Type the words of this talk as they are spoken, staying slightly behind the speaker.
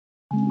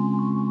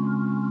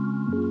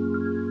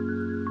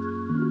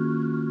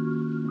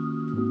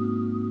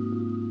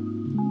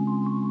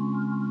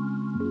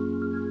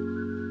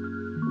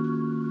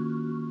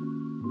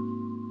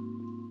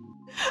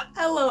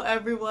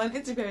everyone,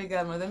 it's your fairy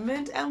godmother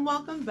Mint, and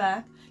welcome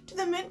back to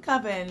the Mint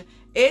Coven.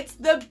 It's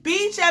the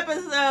beach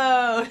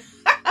episode!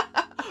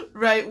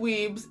 Right,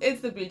 weebs,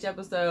 it's the beach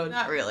episode.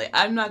 Not really,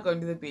 I'm not going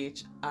to the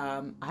beach.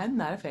 I'm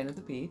not a fan of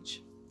the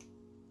beach.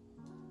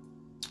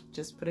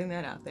 Just putting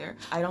that out there.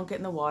 I don't get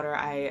in the water,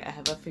 I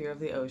have a fear of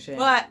the ocean.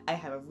 But I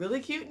have a really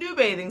cute new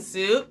bathing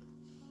suit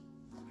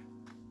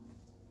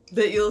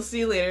that you'll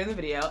see later in the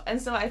video. And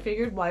so I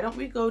figured, why don't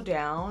we go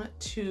down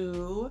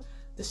to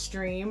the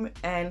stream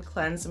and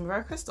cleanse some of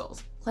our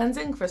crystals.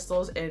 Cleansing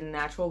crystals in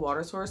natural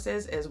water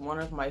sources is one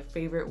of my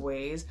favorite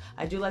ways.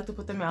 I do like to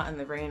put them out in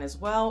the rain as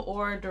well,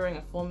 or during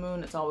a full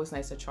moon. It's always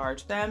nice to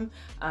charge them.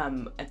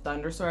 At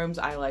thunderstorms,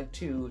 I like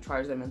to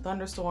charge them in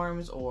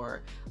thunderstorms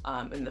or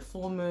in the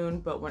full moon.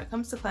 But when it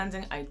comes to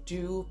cleansing, I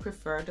do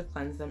prefer to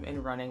cleanse them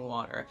in running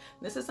water.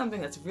 This is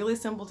something that's really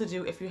simple to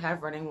do if you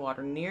have running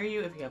water near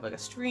you, if you have like a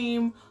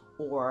stream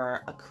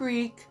or a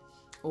creek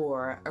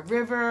or a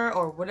river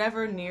or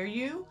whatever near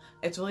you.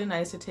 It's really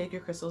nice to take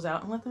your crystals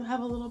out and let them have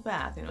a little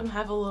bath, you know,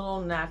 have a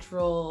little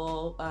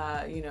natural,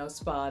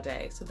 spa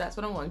day. So that's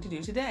what I'm going to do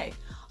today.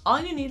 All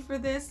you need for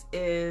this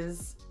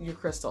is your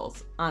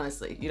crystals,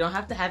 honestly. You don't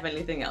have to have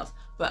anything else,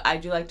 but I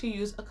do like to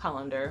use a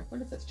colander.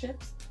 What is this,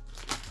 chips?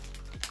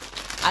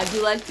 I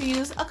do like to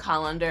use a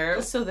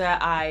colander so that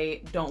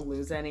I don't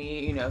lose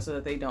any, so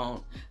that they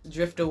don't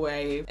drift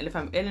away. And if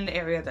I'm in an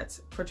area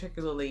that's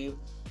particularly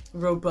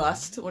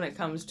robust when it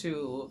comes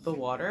to the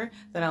water,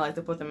 then I like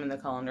to put them in the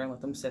colander and let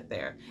them sit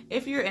there.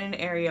 If you're in an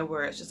area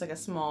where it's just like a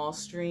small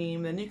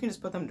stream, then you can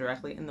just put them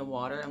directly in the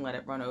water and let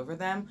it run over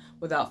them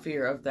without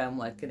fear of them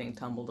like getting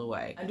tumbled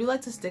away. I do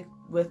like to stick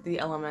with the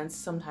elements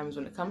sometimes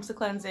when it comes to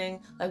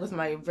cleansing, like with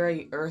my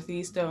very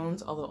earthy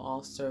stones, although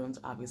all stones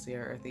obviously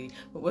are earthy,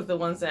 but with the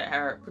ones that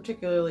are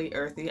particularly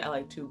earthy, I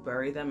like to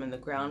bury them in the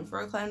ground for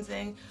a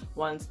cleansing.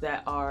 Ones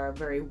that are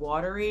very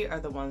watery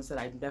are the ones that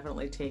I'm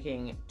definitely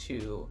taking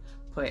to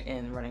put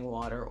in running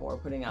water or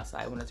putting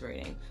outside when it's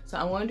raining. So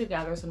I'm going to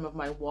gather some of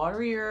my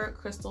waterier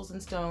crystals and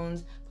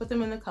stones, put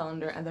them in the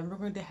colander, and then we're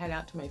going to head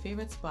out to my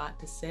favorite spot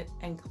to sit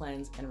and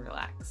cleanse and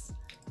relax.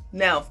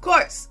 Now, of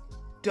course,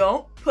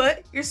 don't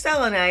put your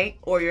selenite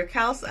or your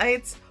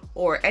calcites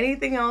or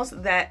anything else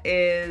that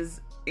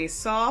is a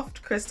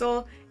soft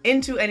crystal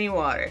into any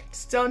water.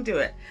 Just don't do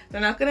it.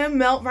 They're not gonna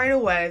melt right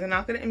away. They're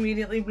not gonna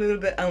immediately blue a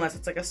bit unless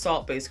it's like a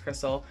salt-based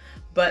crystal,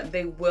 but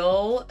they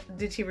will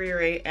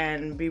deteriorate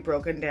and be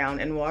broken down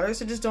in water,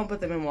 so just don't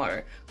put them in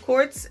water.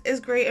 Quartz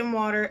is great in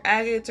water,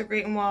 agates are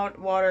great in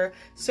water,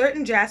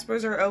 certain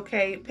jaspers are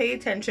okay. Pay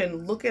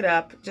attention, look it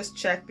up, just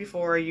check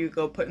before you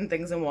go putting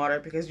things in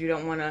water because you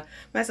don't wanna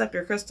mess up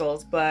your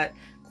crystals, but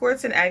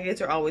quartz and agates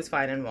are always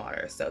fine in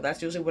water, so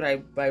that's usually what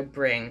I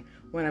bring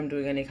when I'm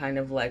doing any kind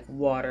of like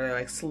water,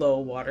 like slow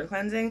water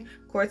cleansing.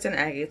 Quartz and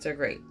agates are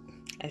great.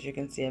 As you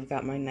can see, I've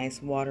got my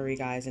nice watery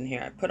guys in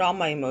here. I put all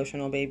my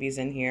emotional babies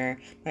in here.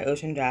 My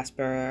ocean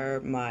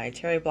jasper, my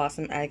cherry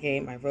blossom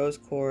agate, my rose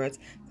quartz.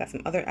 Got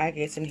some other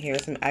agates in here,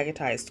 some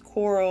agatized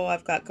coral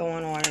I've got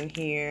going on in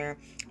here.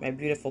 My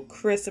beautiful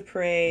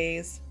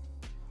chrysoprase.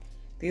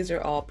 These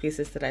are all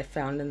pieces that I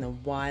found in the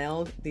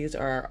wild. These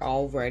are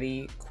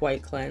already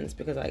quite cleansed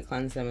because I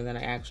cleansed them and then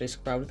I actually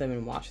scrubbed them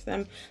and washed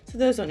them. So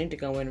those don't need to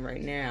go in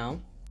right now.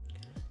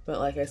 But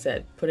like I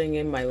said, putting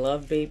in my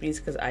love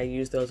babies because I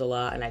use those a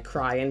lot and I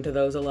cry into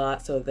those a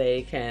lot, so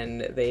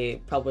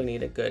they probably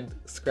need a good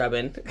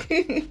scrubbing.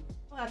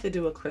 I'll have to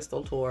do a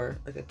crystal tour,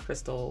 like a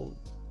crystal,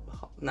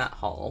 not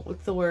haul,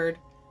 what's the word?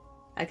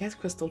 I guess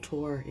crystal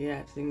tour,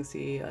 yeah, so you can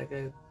see like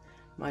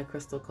my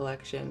crystal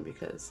collection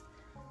because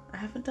I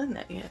haven't done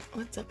that yet.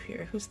 What's up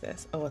here? Who's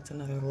this? Oh, it's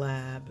another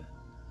lab.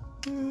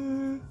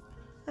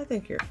 I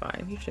think you're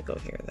fine. You should go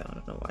here though. I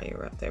don't know why you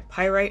were up there.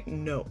 Pyrite?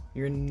 No,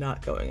 you're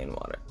not going in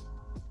water.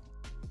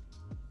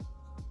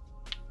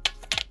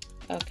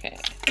 Okay,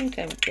 I think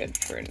I'm good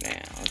for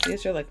now.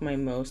 These are like my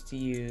most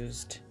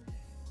used,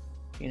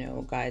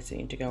 guys that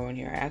need to go in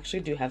here. I actually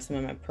do have some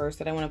in my purse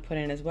that I want to put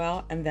in as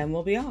well, and then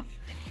we'll be off.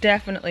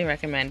 Definitely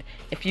recommend,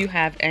 if you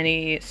have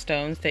any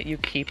stones that you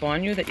keep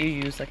on you that you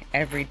use like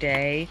every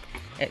day,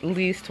 at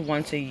least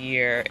once a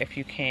year if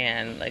you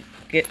can, like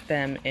get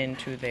them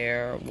into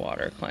their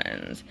water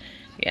cleanse.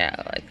 Yeah,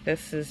 like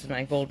this is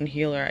my golden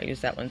healer. I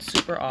use that one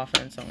super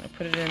often, so I'm gonna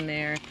put it in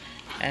there.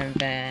 And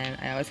then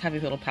I always have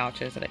these little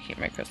pouches that I keep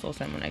my crystals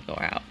in when I go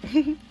out.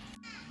 Okay,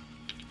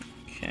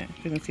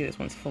 you can see this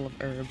one's full of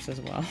herbs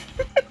as well.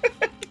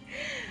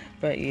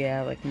 But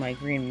yeah, like my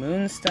green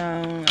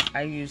moonstone,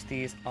 I use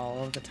these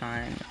all of the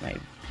time. My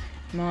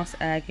moss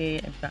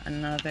agate, I've got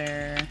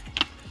another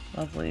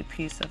lovely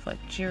piece of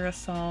like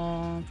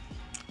girasol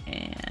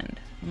and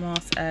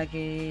moss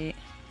agate.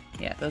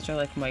 Yeah, those are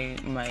like my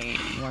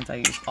ones I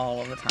use all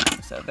of the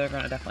time, so they're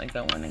gonna definitely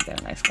go in and get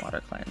a nice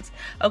water cleanse.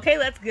 Okay,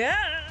 let's go.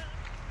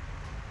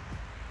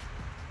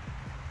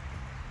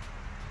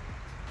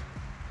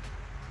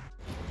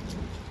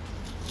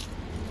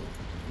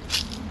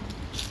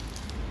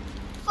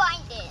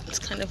 It's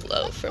kind of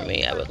low for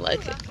me. I would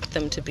like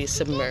them to be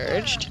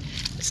submerged.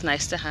 It's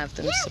nice to have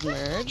them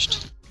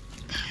submerged.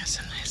 Here's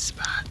a nice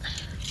spot.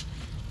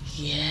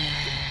 Yeah.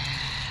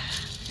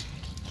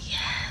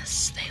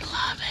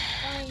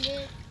 find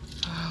it.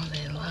 Oh,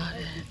 they love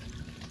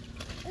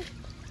it.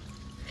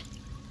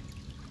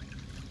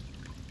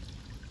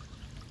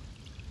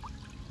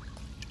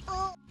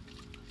 Oh,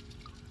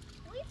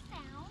 we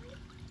found.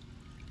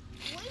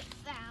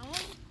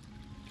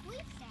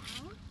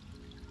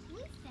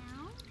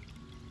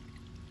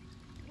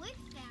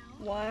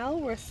 While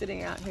we're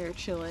sitting out here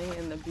chilling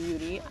in the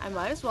beauty, I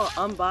might as well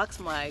unbox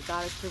my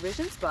Goddess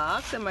Provisions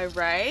box. Am I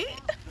right?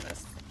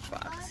 This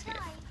box here.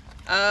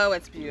 Oh,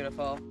 it's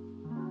beautiful.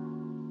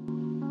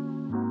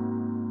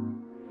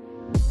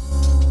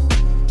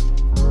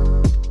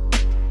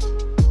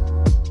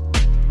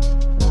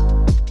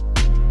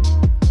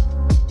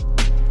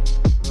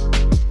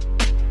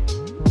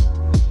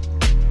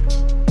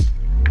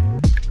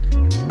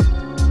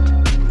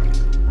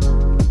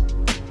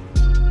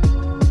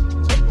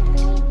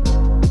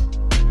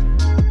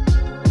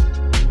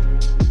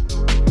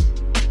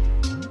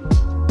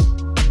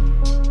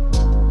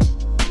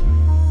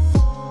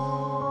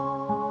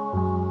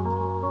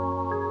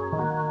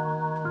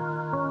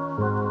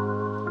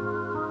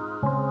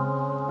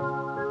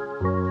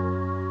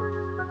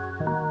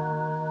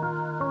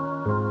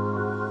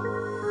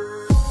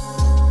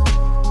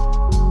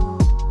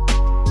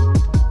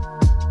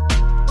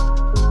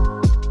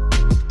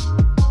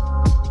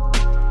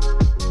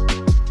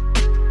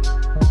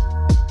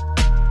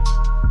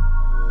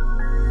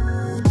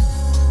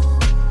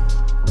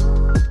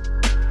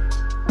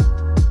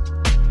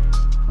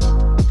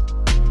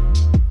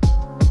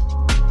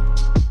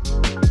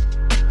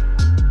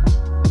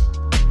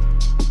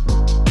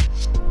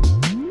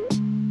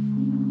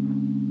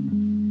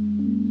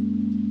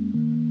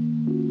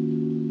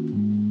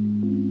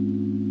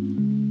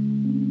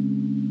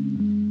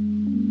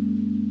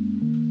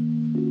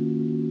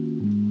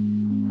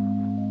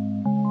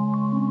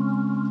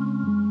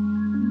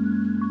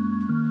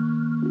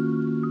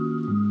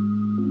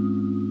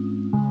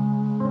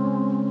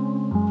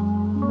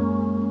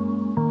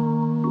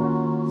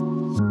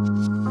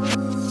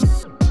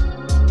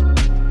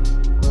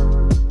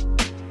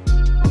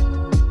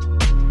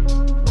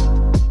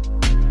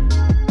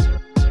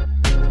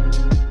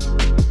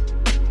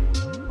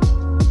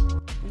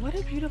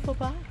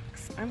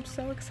 I'm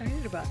so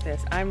excited about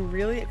this. I'm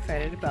really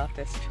excited about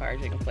this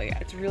charging plate.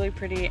 It's really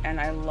pretty and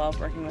I love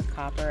working with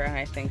copper, and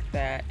I think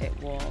that it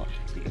will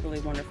be a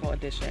really wonderful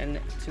addition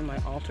to my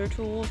altar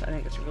tools. I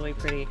think it's really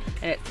pretty,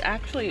 and it's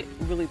actually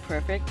really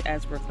perfect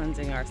as we're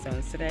cleansing our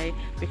stones today,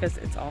 because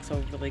it's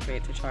also really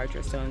great to charge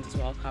your stones as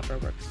well. Copper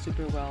works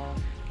super well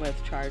with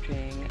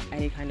charging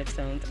any kind of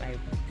stones. I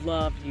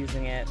love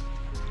using it.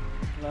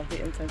 I love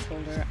the incense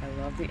holder.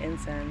 I love the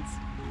incense.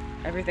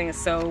 Everything is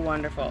so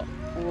wonderful.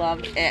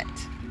 Love it.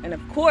 And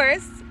of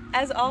course,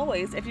 as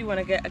always, if you want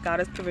to get a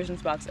Goddess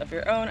Provisions box of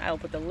your own, I'll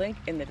put the link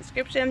in the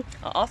description.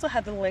 I'll also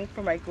have the link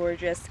for my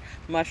gorgeous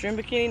mushroom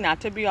bikini,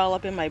 not to be all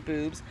up in my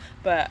boobs,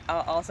 but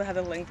I'll also have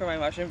the link for my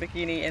mushroom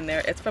bikini in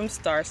there. It's from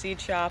Starseed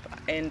Shop,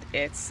 and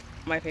it's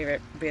my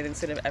favorite bathing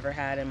suit I've ever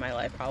had in my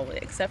life, probably,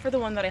 except for the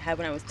one that I had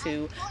when I was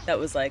 2 that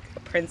was like a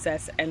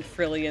princess and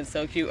frilly and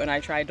so cute, and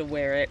I tried to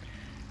wear it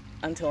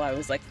until I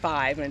was like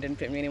 5 and it didn't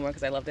fit me anymore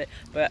because I loved it.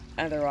 But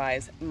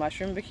otherwise,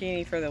 mushroom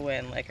bikini for the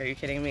win. Like, are you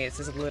kidding me? This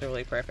is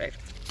literally perfect.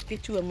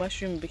 Get you a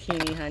mushroom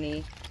bikini,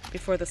 honey,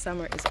 before the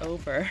summer is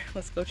over.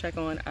 Let's go check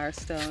on our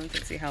stones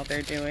and see how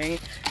they're doing.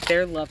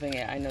 They're loving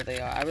it. I know they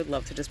are. I would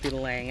love to just be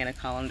laying in a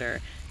colander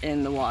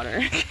in the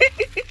water.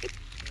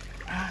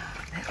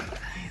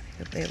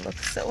 They look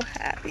so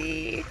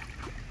happy.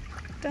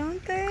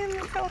 Don't they?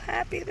 Look how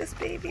happy this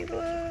baby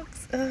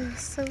looks.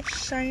 So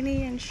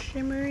shiny and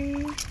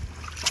shimmery.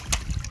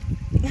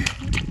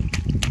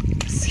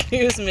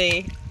 Excuse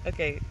me.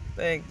 Okay,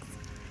 thanks.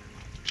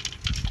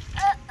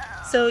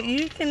 So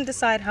you can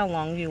decide how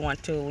long you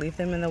want to leave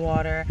them in the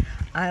water.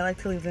 I like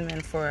to leave them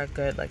in for a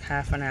good like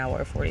half an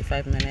hour,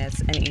 45 minutes,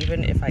 and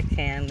even if I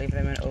can, leave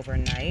them in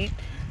overnight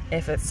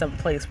if it's some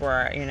place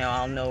where, you know,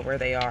 I'll know where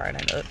they are and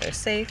I know that they're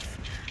safe.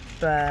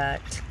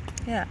 But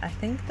yeah, I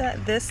think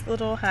that this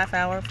little half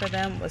hour for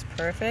them was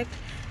perfect.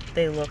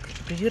 They look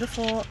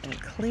beautiful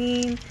and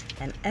clean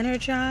and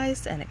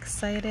energized and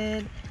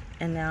excited.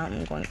 And now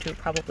I'm going to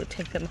probably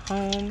take them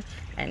home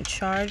and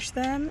charge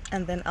them,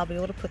 and then I'll be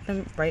able to put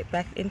them right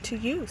back into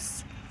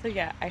use. So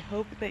yeah, I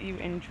hope that you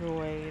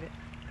enjoyed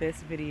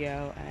this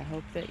video, and I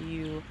hope that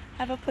you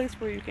have a place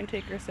where you can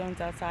take your stones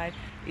outside.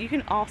 You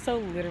can also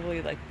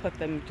literally like put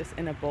them just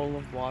in a bowl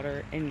of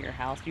water in your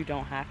house. You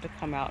don't have to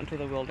come out into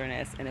the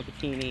wilderness in a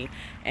bikini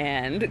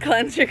and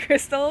cleanse your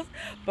crystals,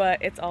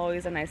 but it's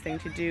always a nice thing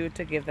to do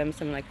to give them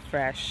some like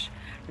fresh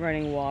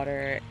running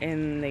water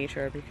in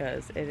nature,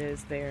 because it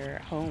is their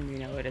home, you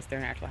know, it is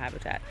their natural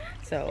habitat.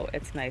 So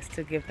it's nice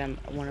to give them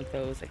one of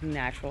those like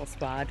natural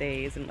spa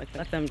days and like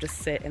let them just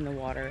sit in the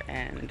water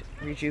and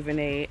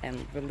rejuvenate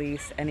and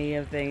release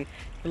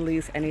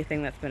release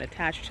anything that's been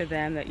attached to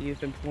them that you've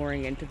been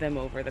pouring into them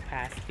over the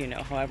past,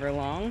 however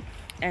long,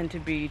 and to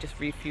be just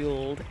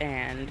refueled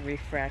and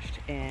refreshed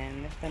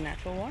in the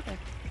natural water.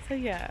 So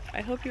yeah,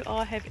 I hope you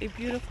all have a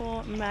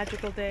beautiful,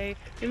 magical day.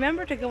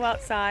 Remember to go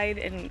outside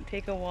and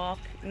take a walk,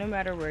 no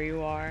matter where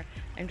you are,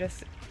 and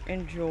just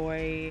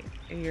enjoy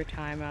your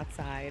time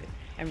outside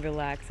and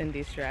relax and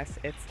de-stress.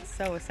 It's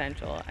so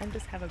essential. And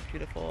just have a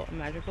beautiful,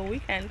 magical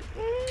weekend.